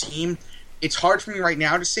improved their team. It's hard for me right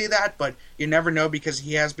now to say that, but you never know because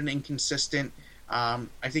he has been inconsistent. I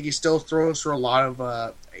think he still throws for a lot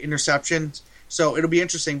of interceptions. So it'll be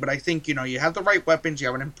interesting, but I think you have the right weapons, you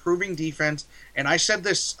have an improving defense, and I said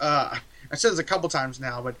this a couple times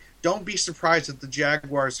now, but don't be surprised if the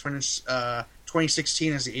Jaguars finish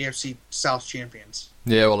 2016 as the AFC South champions.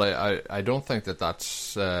 Yeah, well, I don't think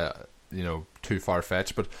that's too far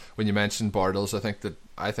fetched. But when you mentioned Bortles, I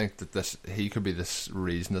think that he could be this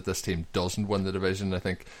reason that this team doesn't win the division. I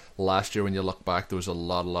think last year when you look back, there was a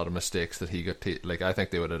lot of mistakes that he got. I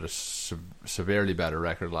think they would have had a severely better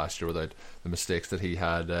record last year without the mistakes that he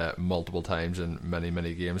had multiple times in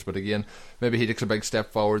many games. But again, maybe he takes a big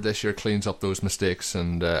step forward this year, cleans up those mistakes,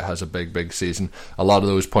 and has a big season. A lot of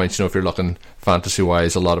those points, if you're looking fantasy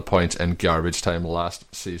wise, a lot of points in garbage time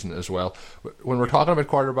last season as well. When we're talking about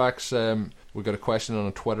quarterbacks, we got a question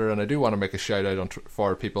on Twitter, and I do want to make a shout out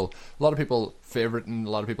for people. A lot of people favoriting, a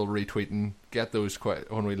lot of people retweeting. Get those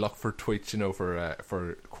when we look for tweets,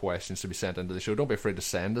 for questions to be sent into the show. Don't be afraid to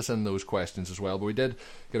send us in those questions as well. But we did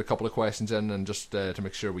get a couple of questions in, and just to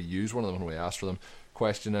make sure we use one of them when we asked for them.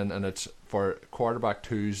 Question in, and it's for quarterback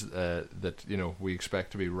twos that we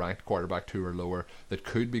expect to be ranked quarterback 2 or lower, that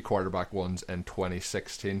could be quarterback 1s in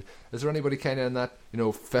 2016. Is there anybody kind of in that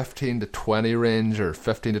 15 to 20 range or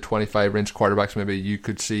 15 to 25 range quarterbacks maybe you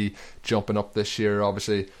could see jumping up this year?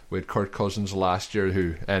 Obviously we had Kirk Cousins last year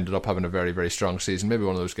who ended up having a very strong season. Maybe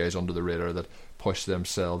one of those guys under the radar that pushed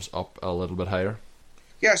themselves up a little bit higher.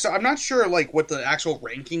 Yeah, so I'm not sure what the actual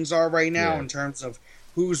rankings are right now in terms of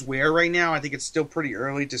who's where right now. I think it's still pretty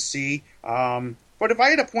early to see. But if I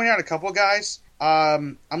had to point out a couple guys,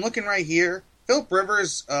 I'm looking right here. Philip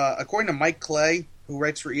Rivers, according to Mike Clay, who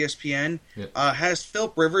writes for ESPN, has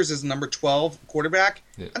Philip Rivers as number 12 quarterback.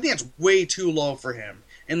 I think that's way too low for him.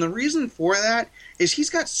 And the reason for that is he's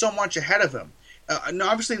got so much ahead of him. And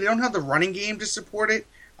obviously, they don't have the running game to support it.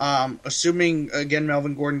 Assuming, again,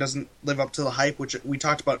 Melvin Gordon doesn't live up to the hype, which we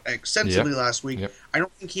talked about extensively last week. I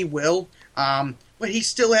don't think he will. But he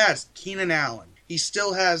still has Keenan Allen. He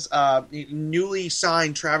still has newly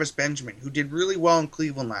signed Travis Benjamin, who did really well in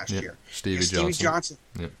Cleveland last year. Stevie Johnson.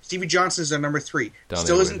 Stevie Johnson is their number 3. Donnie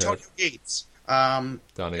still is Woodhead.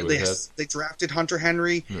 Antonio Gates. They drafted Hunter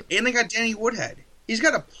Henry, and they got Danny Woodhead. He's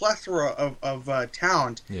got a plethora of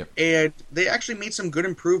talent, and they actually made some good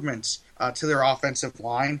improvements to their offensive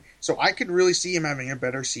line. So I could really see him having a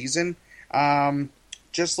better season.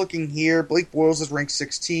 Just looking here, Blake Bortles is ranked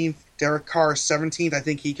 16th. Derek Carr is 17th. I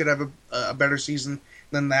think he could have a better season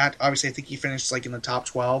than that. Obviously, I think he finished in the top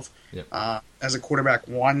 12 as a quarterback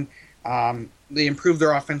 1. They improved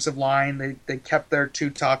their offensive line. They kept their 2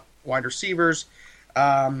 top wide receivers,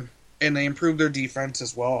 and they improved their defense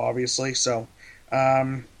as well, obviously. So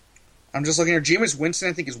I'm just looking here. Jameis Winston,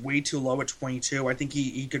 I think, is way too low at 22. I think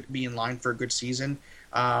he could be in line for a good season.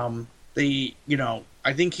 I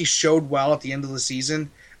think he showed well at the end of the season.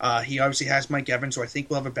 He obviously has Mike Evans, who I think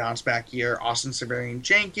will have a bounce back year. Austin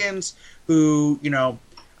Severian-Jenkins, who,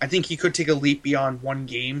 I think he could take a leap beyond one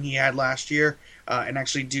game he had last year and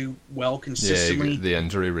actually do well consistently. Yeah, the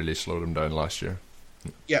injury really slowed him down last year.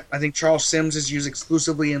 Yeah, I think Charles Sims is used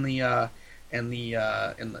exclusively in the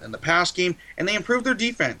pass game, and they improved their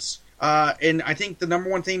defense. And I think the number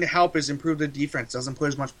one thing to help is improve the defense. Doesn't put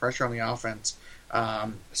as much pressure on the offense.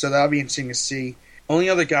 So that'll be interesting to see. Only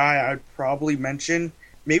other guy I'd probably mention,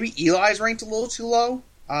 maybe Eli's ranked a little too low.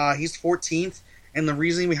 He's 14th, and the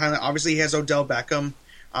reasoning behind that, obviously he has Odell Beckham.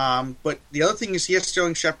 But the other thing is he has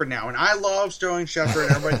Sterling Shepard now, and I love Sterling Shepard.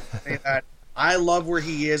 Everybody say that. I love where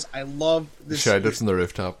he is. I love this. Shout out from the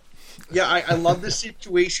rooftop. Yeah, I love the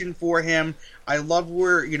situation for him. I love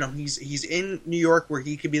where he's in New York, where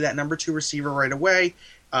he could be that number 2 receiver right away.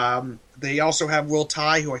 They also have Will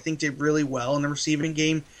Tye, who I think did really well in the receiving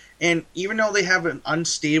game. And even though they have an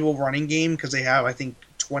unstable running game, because they have, I think,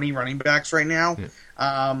 20 running backs right now.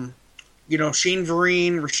 Yeah. Shane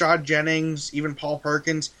Vereen, Rashad Jennings, even Paul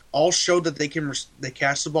Perkins all showed that they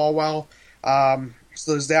catch the ball well.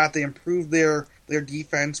 So there's that. They improved their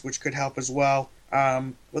defense, which could help as well.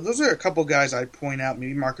 But those are a couple guys I'd point out.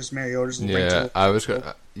 Maybe Marcus Mariota's. Yeah,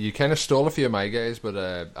 you kind of stole a few of my guys, but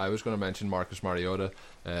I was going to mention Marcus Mariota,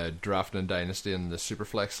 drafted in Dynasty in the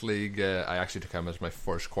Superflex League. I actually took him as my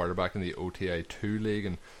first quarterback in the OTI 2 League,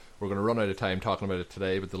 and we're going to run out of time talking about it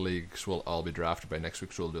today, but the leagues will all be drafted by next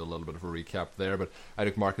week, so we'll do a little bit of a recap there. But I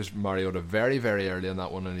took Marcus Mariota very, very early in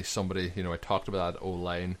that one, and he's somebody, I talked about that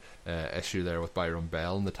O-line issue there with Byron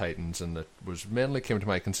Bell and the Titans, and it was mainly came to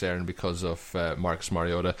my concern because of Marcus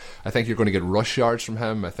Mariota. I think you're going to get rush yards from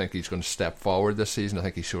him. I think he's going to step forward this season. I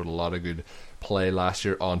think he showed a lot of good play last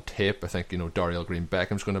year on tape. I think Dariel Green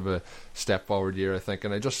Beckham's going to have a step forward year, I think,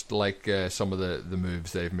 and I just like some of the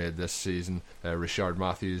moves they've made this season. Richard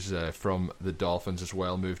Matthews from the Dolphins as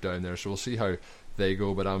well moved down there, so we'll see how they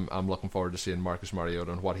go, but I'm looking forward to seeing Marcus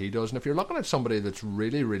Mariota and what he does. And if you're looking at somebody that's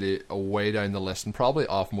really, really way down the list and probably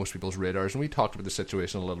off most people's radars, and we talked about the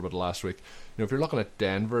situation a little bit last week, if you're looking at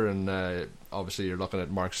Denver and obviously you're looking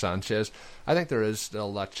at Mark Sanchez, I think there is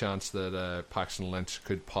still that chance that Paxton Lynch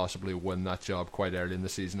could possibly win that job quite early in the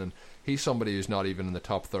season, and he's somebody who's not even in the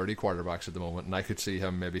top 30 quarterbacks at the moment, and I could see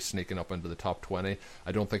him maybe sneaking up into the top 20.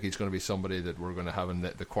 I don't think he's going to be somebody that we're going to have in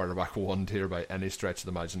the quarterback 1 tier by any stretch of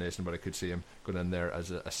the imagination, but I could see him going in there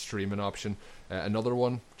as a streaming option. Another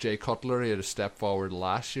one, Jay Cutler, he had a step forward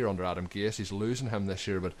last year under Adam Gase. He's losing him this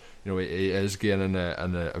year, but he is gaining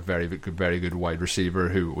a very good wide receiver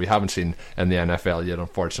who we haven't seen in the NFL yet,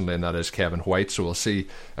 unfortunately, and that is Kevin White. So we'll see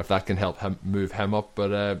if that can help him move him up.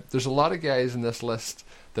 But there's a lot of guys in this list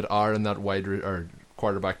that are in that or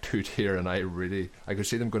quarterback 2 tier, and I could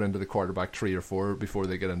see them going into the quarterback 3 or 4 before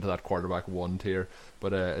they get into that quarterback 1 tier.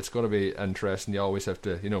 But it's going to be interesting. You always have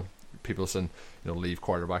to, people saying, leave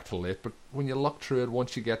quarterback till late, but when you look through it,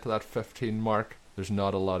 once you get to that 15 mark, there's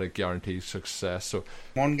not a lot of guaranteed success. So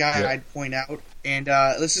one guy I'd point out, and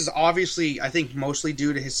this is obviously, I think, mostly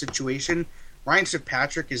due to his situation. Ryan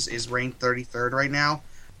Fitzpatrick is ranked 33rd right now,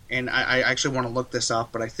 and I actually want to look this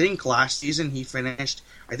up, but I think last season he finished,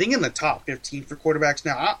 I think, in the top 15 for quarterbacks.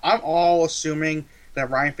 Now, I'm all assuming that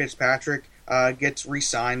Ryan Fitzpatrick gets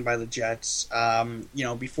re-signed by the Jets,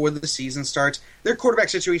 before the season starts. Their quarterback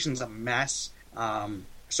situation is a mess,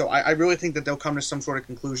 so I really think that they'll come to some sort of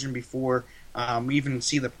conclusion before we even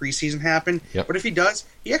see the preseason happen. Yep. But if he does,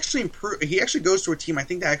 he actually goes to a team I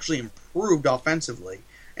think that actually improved offensively,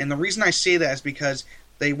 and the reason I say that is because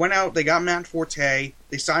they went out, they got Matt Forte,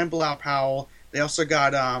 they signed Bilal Powell, they also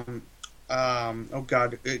got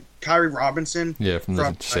Kyrie Robinson from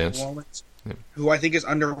the Saints. New Orleans, who I think is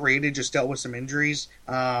underrated, just dealt with some injuries.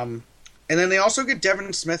 And then they also get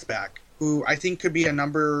Devin Smith back, who I think could be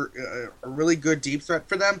a really good deep threat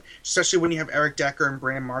for them, especially when you have Eric Decker and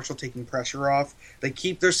Brandon Marshall taking pressure off. They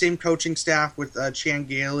keep their same coaching staff with Chan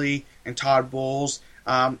Gailey and Todd Bowles.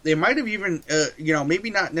 They might have even,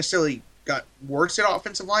 maybe not necessarily got worse at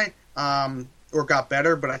offensive line or got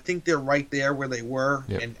better, but I think they're right there where they were,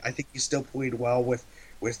 and I think he still played well with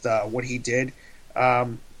what he did.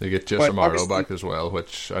 They get Jason Morrow back as well,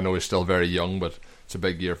 which I know he's still very young, but it's a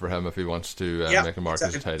big year for him if he wants to make a mark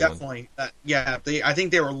as a tight end. Definitely. I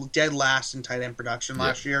think they were dead last in tight end production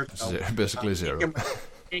last year. So, basically zero.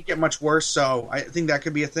 Can't get much worse, so I think that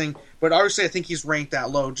could be a thing. But obviously I think he's ranked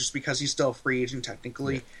that low just because he's still a free agent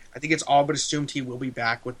technically. Yeah. I think it's all but assumed he will be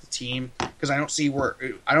back with the team because I don't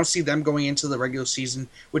see them going into the regular season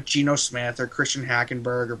with Geno Smith or Christian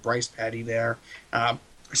Hackenberg or Bryce Petty there. And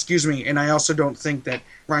I also don't think that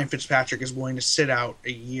Ryan Fitzpatrick is willing to sit out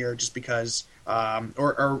a year just because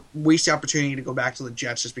or waste the opportunity to go back to the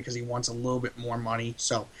Jets just because he wants a little bit more money.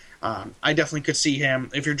 So I definitely could see him.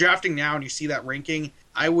 If you're drafting now and you see that ranking,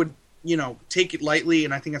 I would take it lightly,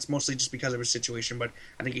 and I think that's mostly just because of his situation. But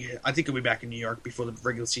I think he'll be back in New York before the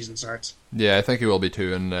regular season starts. Yeah, I think he will be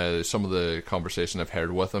too. And some of the conversation I've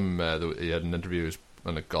heard with him, he had an interview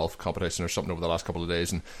in a golf competition or something over the last couple of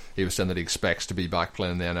days, and he was saying that he expects to be back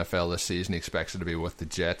playing in the NFL this season. He expects it to be with the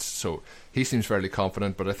Jets, so he seems fairly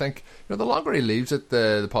confident. But I think the longer he leaves it,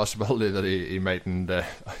 the possibility that he mightn't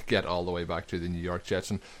get all the way back to the New York Jets.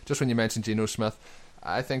 And just when you mentioned Geno Smith,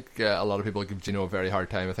 I think a lot of people give Geno a very hard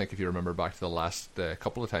time. I think if you remember back to the last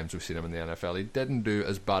couple of times we've seen him in the NFL, he didn't do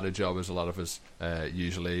as bad a job as a lot of us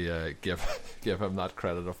usually give him that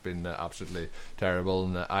credit of being absolutely terrible.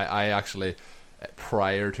 And I actually,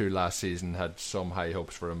 prior to last season, had some high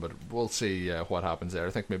hopes for him, but we'll see what happens there. I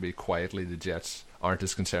think maybe quietly the Jets aren't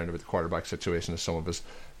as concerned about the quarterback situation as some of us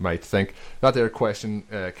might think. That there question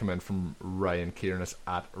came in from Ryan Kieran. It's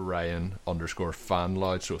at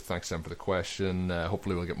Ryan_FanLodge. So thanks to him for the question.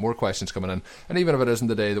 Hopefully we'll get more questions coming in. And even if it isn't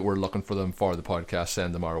the day that we're looking for them for the podcast,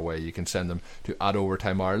 send them our way. You can send them to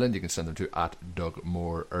 @OvertimeIreland. You can send them to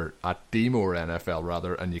 @DougMoore or @DMoreNFL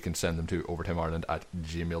rather, and you can send them to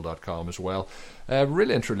overtimeireland@gmail.com as well.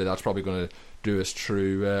 Really and truly, that's probably going to do us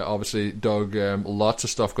through. Obviously, Doug, lots of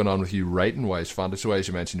stuff going on with you writing wise, fantasy wise.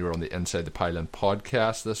 You mentioned you were on the Inside the Pylon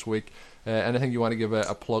podcast this week. Anything you want to give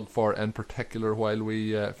a plug for in particular while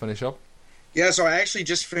we finish up? Yeah, so I actually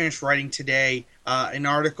just finished writing today an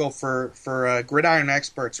article for Gridiron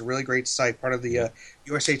Experts, a really great site, part of the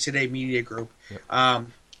USA Today media group. Yep.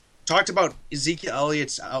 Talked about Ezekiel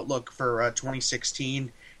Elliott's outlook for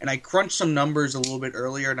 2016, and I crunched some numbers a little bit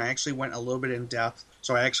earlier, and I actually went a little bit in depth.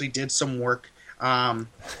 So I actually did some work. And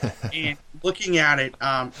looking at it,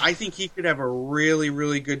 I think he could have a really,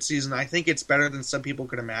 really good season. I think it's better than some people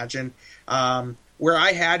could imagine. Where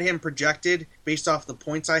I had him projected, based off the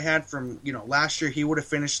points I had from last year, he would have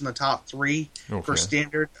finished in the top 3 for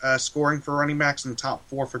standard scoring for running backs and the top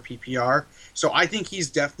 4 for PPR. So I think he's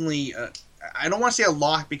definitely I don't want to say a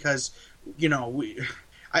lock because,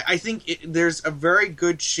 I think there's a very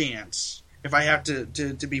good chance, if I have to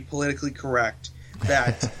be politically correct,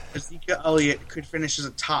 that Ezekiel Elliott could finish as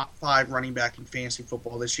a top 5 running back in fantasy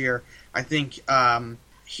football this year. I think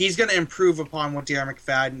he's going to improve upon what Darren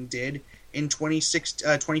McFadden did in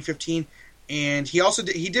 2015, and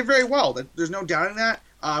he did very well. There's no doubting that.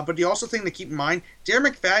 But the also thing to keep in mind, Darren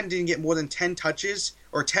McFadden didn't get more than 10 touches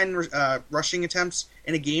or 10 rushing attempts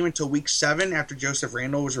in a game until week 7 after Joseph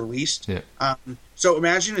Randle was released. Yeah. So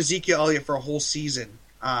imagine Ezekiel Elliott for a whole season.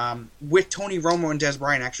 With Tony Romo and Des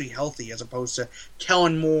Bryant actually healthy, as opposed to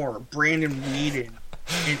Kellen Moore, Brandon Weeden,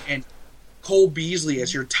 and Cole Beasley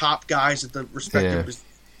as your top guys at the respective positions.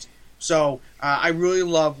 So I really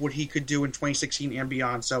love what he could do in 2016 and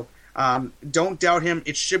beyond. So don't doubt him.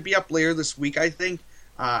 It should be up later this week, I think.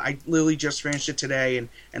 I literally just finished it today, and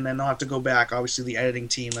then I'll have to go back. Obviously, the editing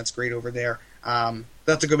team, that's great over there. They'll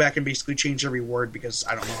have to go back and basically change every word because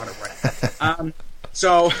I don't know how to write.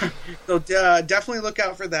 So definitely look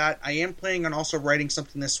out for that. I am planning on also writing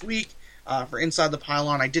something this week for Inside the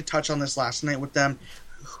Pylon. I did touch on this last night with them.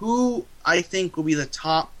 Who I think will be the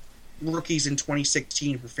top rookies in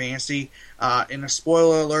 2016 for fantasy. And a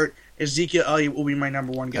spoiler alert, Ezekiel Elliott will be my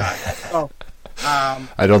number 1 guy. So,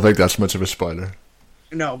 I don't think that's much of a spoiler.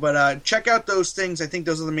 No, but check out those things. I think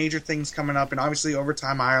those are the major things coming up, and obviously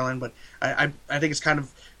Overtime Ireland. But I think it's kind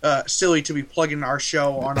of silly to be plugging our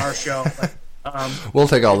show on our show. But, we'll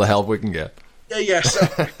take all the help we can get. Yeah.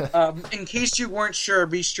 So, in case you weren't sure,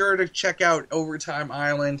 be sure to check out Overtime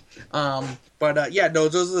Ireland. Those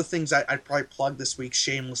are the things I'd probably plug this week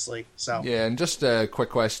shamelessly. So yeah, and just a quick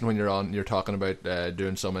question: when you're talking about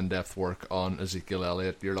doing some in-depth work on Ezekiel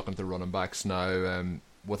Elliott, you're looking at the running backs now.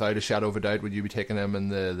 Without a shadow of a doubt, would you be taking him in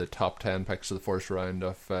the top 10 picks of the first round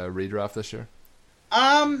of redraft this year?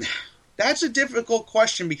 That's a difficult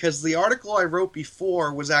question because the article I wrote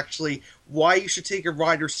before was actually why you should take a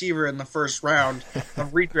wide receiver in the first round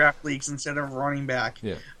of redraft leagues instead of a running back.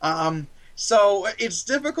 Yeah. So it's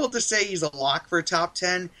difficult to say he's a lock for a top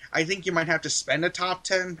 10. I think you might have to spend a top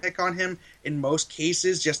 10 pick on him in most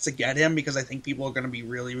cases just to get him because I think people are going to be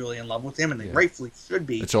really, really in love with him, and they rightfully should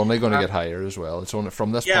be. It's only going to get higher as well. It's only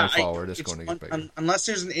from this point forward, it's going to get bigger. Unless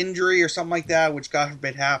there's an injury or something like that, which God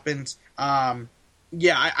forbid happens. I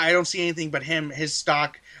don't see anything but him, his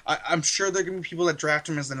stock. I'm sure there are going to be people that draft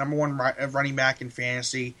him as the number 1 running back in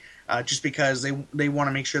fantasy. Just because they want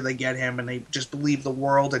to make sure they get him and they just believe the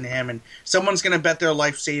world in him, and someone's going to bet their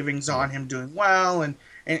life savings on him doing well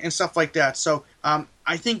and stuff like that. So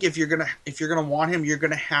I think if you're gonna want him, you're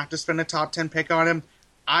gonna have to spend a top 10 pick on him.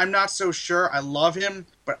 I'm not so sure. I love him,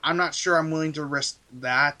 but I'm not sure I'm willing to risk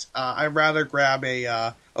that. I'd rather grab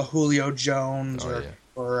a Julio Jones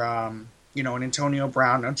or an Antonio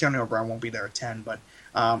Brown. Antonio Brown won't be there at 10, but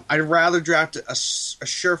I'd rather draft a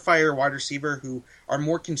surefire wide receiver who are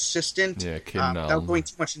more consistent without going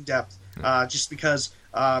too much in depth. Just because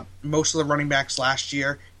most of the running backs last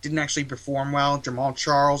year didn't actually perform well. Jamal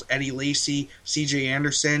Charles, Eddie Lacy, C.J.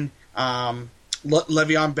 Anderson,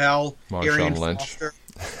 Le'Veon Bell, Arian Foster,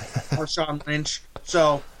 Marshawn Lynch.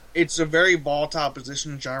 So it's a very volatile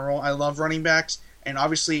position in general. I love running backs, and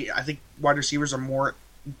obviously I think wide receivers are more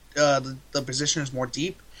the position is more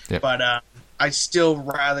deep. Yep. But I'd still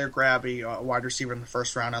rather grab a wide receiver in the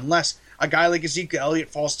first round, unless a guy like Ezekiel Elliott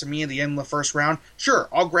falls to me at the end of the first round. Sure,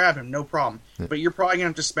 I'll grab him, no problem. But you're probably going to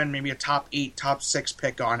have to spend maybe a top 8, top 6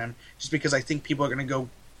 pick on him, just because I think people are going to go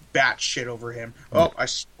batshit over him. Oh, I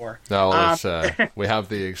swore. No, we have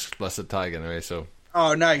the explicit tag anyway, so.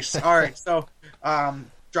 Oh, nice. All right, so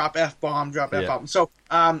drop F-bomb. So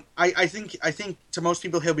I think to most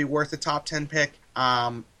people he'll be worth a top 10 pick.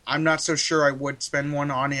 I'm not so sure I would spend one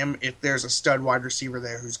on him if there's a stud wide receiver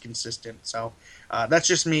there who's consistent. So that's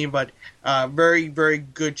just me, but very, very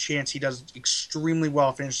good chance he does extremely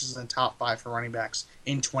well, finishes in the top 5 for running backs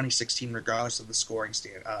in 2016, regardless of the scoring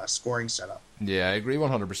setup. Yeah, I agree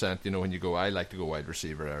 100%. You know, when you go, I like to go wide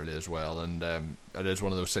receiver early as well, and it is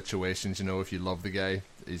one of those situations, you know, if you love the guy,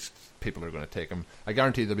 people are going to take him. I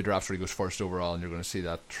guarantee there'll be drafts where he goes first overall, and you're going to see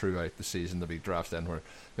that throughout the season. There'll be drafts then where,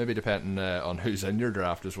 maybe depending on who's in your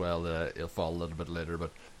draft as well, he'll fall a little bit later,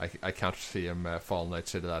 but I can't see him falling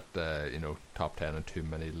outside of that, top 10 in too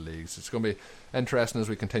many leagues. It's going to be interesting as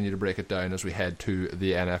we continue to break it down as we head to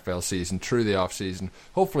the NFL season, through the off-season.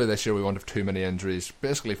 Hopefully this year we won't have too many injuries.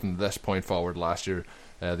 Basically from this point forward last year,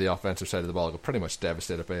 the offensive side of the ball got pretty much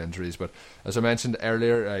devastated by injuries. But as I mentioned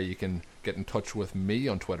earlier, you can get in touch with me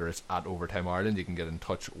on Twitter. It's @OvertimeIreland. You can get in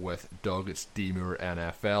touch with Doug. It's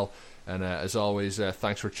DMoore-NFL. And as always,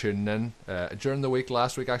 thanks for tuning in. During the week,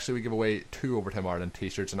 last week, actually, we gave away 2 Overtime Ireland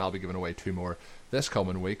t-shirts, and I'll be giving away 2 more this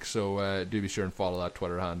coming week. So do be sure and follow that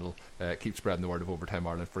Twitter handle. Keep spreading the word of Overtime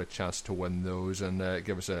Ireland for a chance to win those, and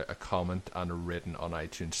give us a comment and a rating on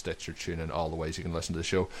iTunes, Stitcher, TuneIn, all the ways you can listen to the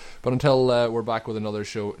show. But until we're back with another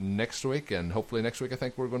show next week, and hopefully next week I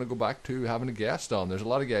think we're going to go back to having a guest on. There's a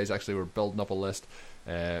lot of guys, actually, we're building up a list.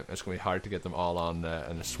 It's going to be hard to get them all on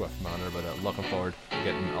in a swift manner, but looking forward to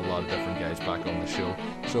getting a lot of different guys back on the show.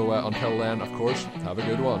 So until then, of course, have a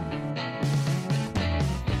good one.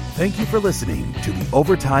 Thank you for listening to the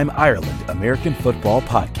Overtime Ireland American Football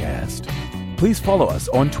Podcast. Please follow us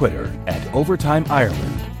on Twitter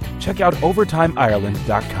 @OvertimeIreland. Check out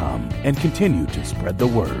OvertimeIreland.com and continue to spread the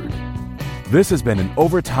word. This has been an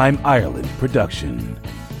Overtime Ireland production.